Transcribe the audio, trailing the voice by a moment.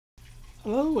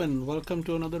Hello and welcome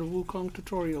to another Wukong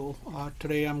tutorial.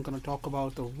 Today I'm going to talk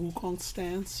about the Wukong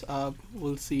stance.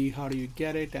 We'll see how do you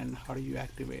get it and how do you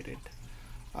activate it.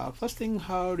 First thing,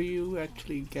 how do you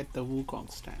actually get the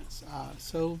Wukong stance?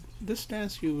 So this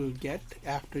stance you will get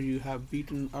after you have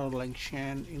beaten Erlang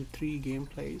Shan in 3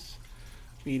 gameplays,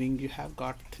 meaning you have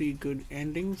got 3 good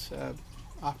endings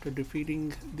after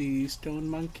defeating the Stone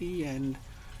Monkey and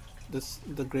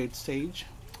the Great Sage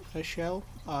shell.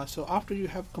 So after you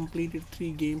have completed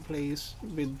 3 gameplays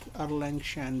with Erlang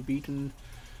Shan beaten,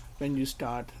 when you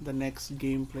start the next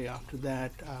gameplay after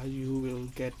that, you will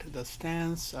get the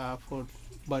stance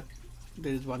but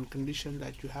there is one condition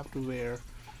that you have to wear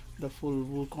the full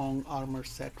Wukong armor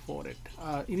set for it.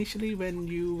 Initially when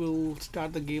you will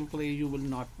start the gameplay, you will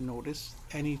not notice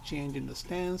any change in the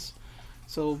stance.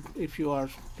 So if you are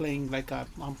playing like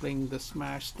I'm playing the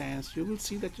smash stance, you will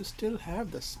see that you still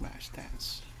have the smash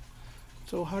stance.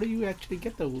 So how do you actually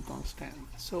get the Wukong stance?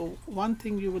 So one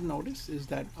thing you will notice is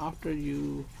that after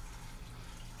you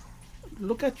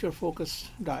look at your focus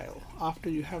dial, after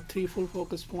you have 3 full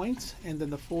focus points and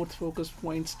then the 4th focus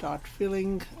point start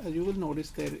filling, you will notice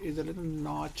there is a little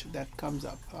notch that comes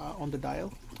up on the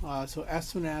dial. So as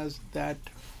soon as that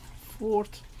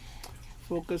 4th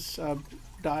focus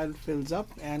dial fills up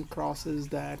and crosses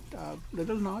that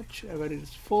little notch where it is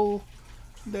full,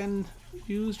 then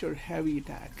use your heavy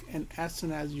attack, and as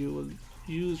soon as you will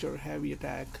use your heavy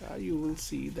attack, you will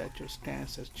see that your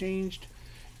stance has changed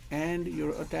and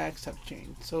your attacks have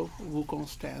changed. So Wukong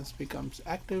stance becomes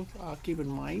active. Keep in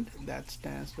mind that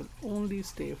stance will only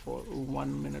stay for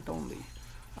 1 minute only.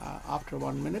 After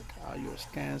 1 minute, your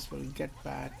stance will get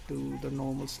back to the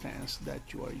normal stance that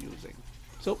you are using.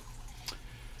 So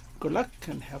good luck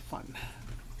and have fun.